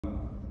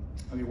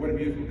What a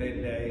beautiful day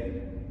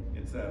today.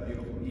 It's a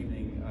beautiful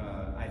evening,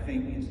 I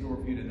think, in store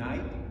for you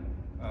tonight.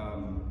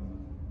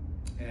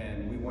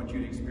 And we want you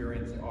to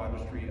experience the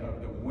artistry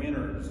of the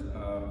winners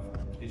of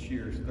this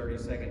year's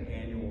 32nd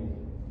annual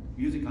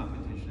music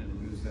competition in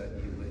Ragusa,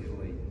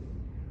 Italy.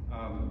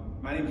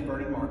 My name is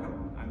Vernon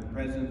Markham. I'm the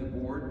president of the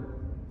board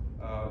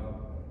of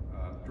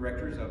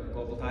directors of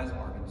Global Ties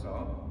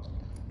Arkansas.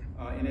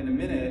 And in a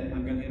minute,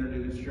 I'm going to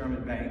introduce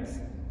Sherman Banks,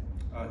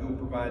 who will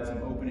provide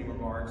some opening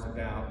remarks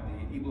about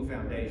the Eagle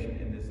Foundation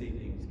and this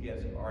evening's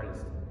guest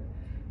artist.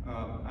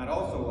 I'd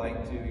also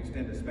like to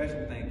extend a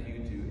special thank you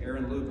to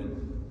Aaron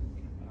Lubin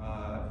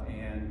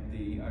and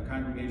the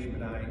Congregation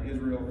Madani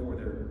Israel for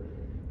their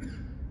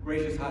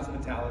gracious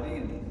hospitality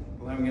and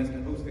allowing us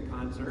to host the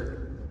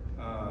concert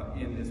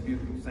in this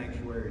beautiful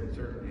sanctuary and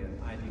certainly an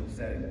ideal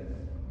setting.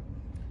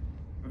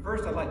 But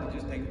first, I'd like to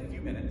just take a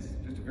few minutes,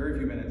 just a very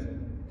few minutes,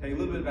 tell you a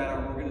little bit about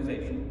our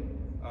organization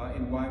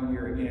and why we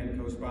are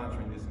again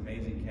co-sponsoring this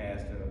amazing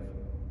cast of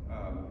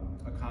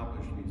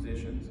accomplished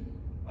musicians.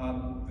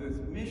 The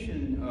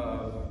mission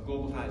of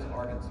Global Ties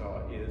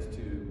Arkansas is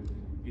to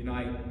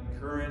unite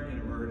current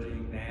and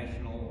emerging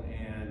national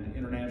and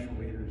international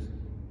leaders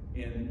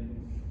in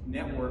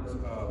networks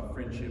of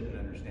friendship and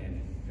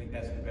understanding. I think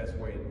that's the best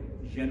way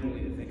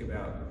generally to think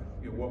about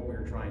what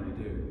we're trying to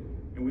do.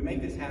 And we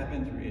make this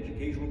happen through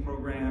educational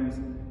programs,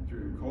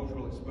 through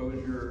cultural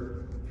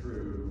exposure,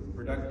 through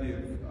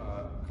productive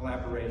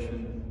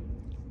collaboration,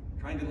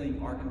 trying to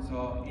link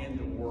Arkansas and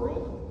the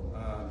world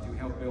to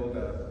help build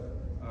up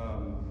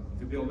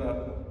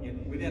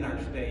within our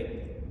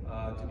state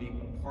to be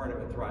a part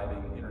of a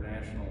thriving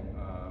international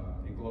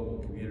and global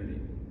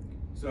community.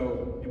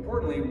 So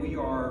importantly, we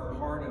are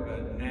part of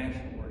a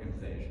national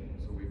organization.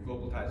 So we've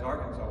Global Ties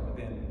Arkansas, but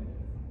then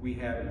we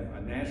have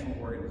a national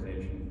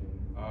organization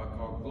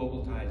called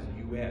Global Ties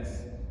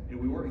US. And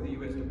we work with the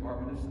US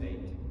Department of State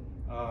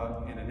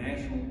and a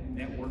national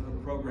network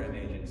of program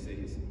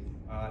agencies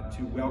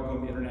to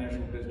welcome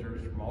international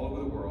visitors from all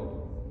over the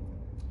world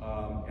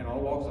and all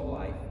walks of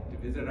life to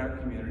visit our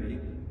community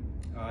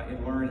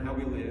and learn how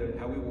we live,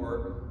 how we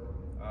work,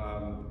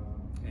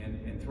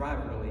 and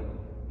thrive really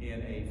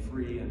in a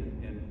free and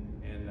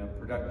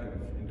productive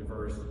and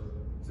diverse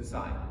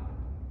society.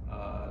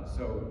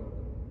 So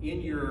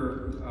in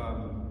your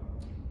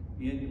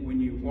when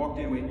you walked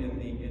in as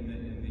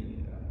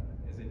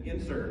an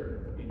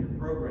insert in your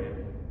program,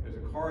 there's a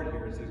card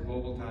here that says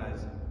Global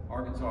Ties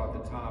Arkansas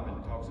at the top, and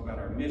it talks about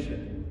our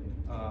mission.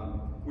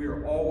 We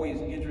are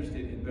always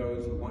interested in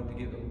those who want to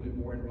get a little bit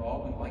more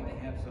involved and like to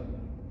have some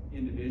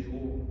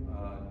individual,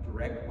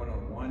 direct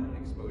one-on-one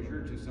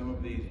exposure to some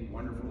of these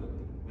wonderful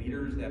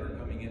leaders that are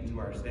coming into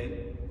our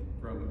state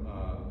from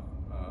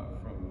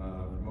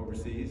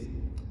overseas.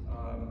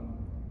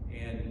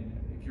 And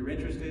if you're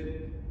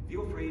interested,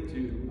 feel free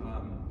to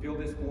fill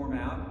this form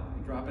out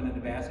and drop it in the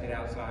basket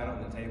outside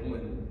on the table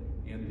in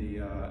the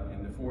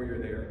foyer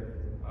there.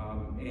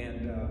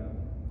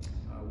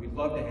 We'd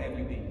love to have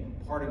you be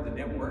part of the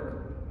network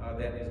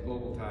that is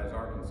Global Ties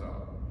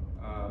Arkansas.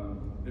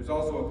 There's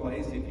also a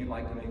place if you'd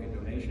like to make a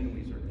donation.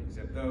 We certainly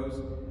accept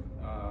those.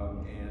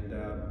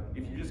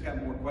 If you just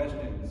got more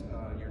questions,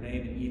 your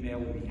name and email,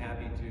 we'll be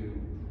happy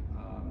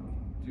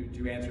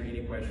to answer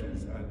any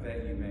questions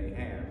that you may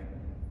have.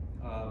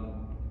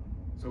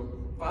 So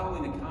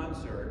following the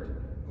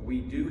concert,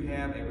 we do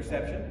have a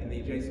reception in the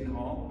adjacent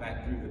hall,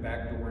 back through the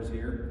back doors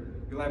here.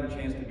 You'll have a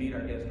chance to meet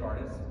our guest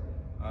artists.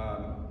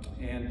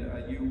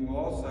 You will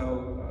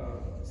also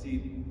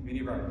see many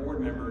of our board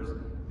members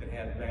that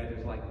have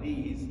badges like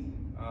these.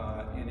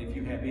 And if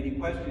you have any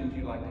questions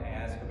you'd like to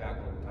ask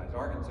about Global Ties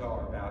Arkansas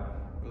or about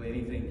really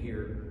anything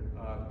here,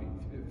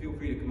 feel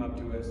free to come up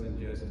to us and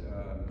just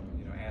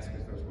ask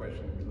us those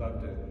questions. We'd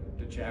love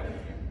to chat with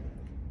you.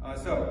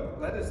 So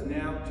let us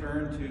now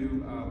turn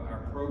to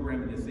our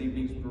program and this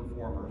evening's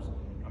performers.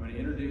 I'm going to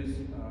introduce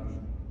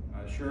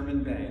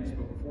Sherman Banks,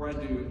 but before I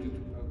do, just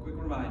a quick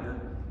reminder,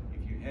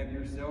 if you have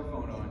your cell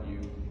phone on you,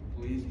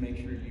 please make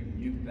sure you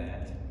mute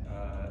that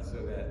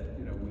so that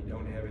we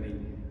don't have any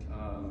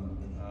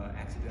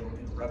accidental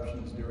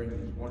interruptions during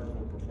these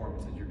wonderful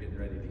performances you're getting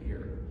ready to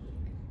hear.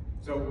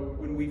 So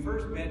when we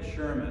first met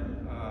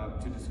Sherman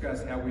to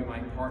discuss how we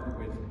might partner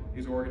with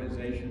his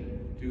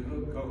organization to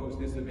co-host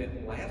this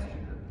event last year,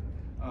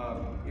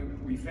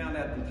 we found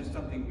out that just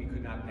something we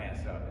could not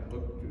pass up. It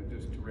looked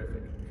just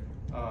terrific.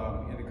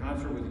 And the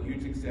concert was a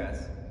huge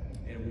success,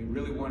 and we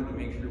really wanted to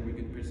make sure we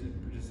could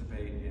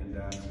participate, and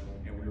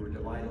we were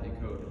delighted to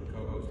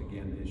co-host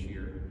again this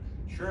year.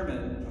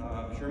 Sherman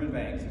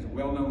Banks is a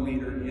well-known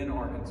leader in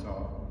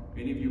Arkansas.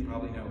 Many of you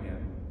probably know him.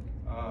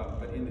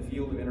 But in the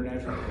field of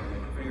international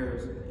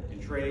affairs, in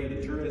trade,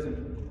 and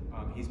tourism,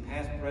 he's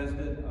past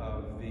president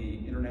of the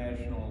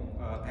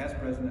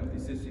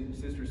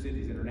Sister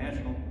Cities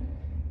International.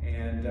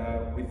 And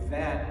with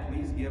that,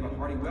 please give a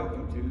hearty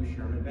welcome to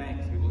Sherman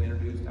Banks, who will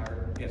introduce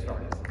our guest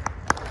artist.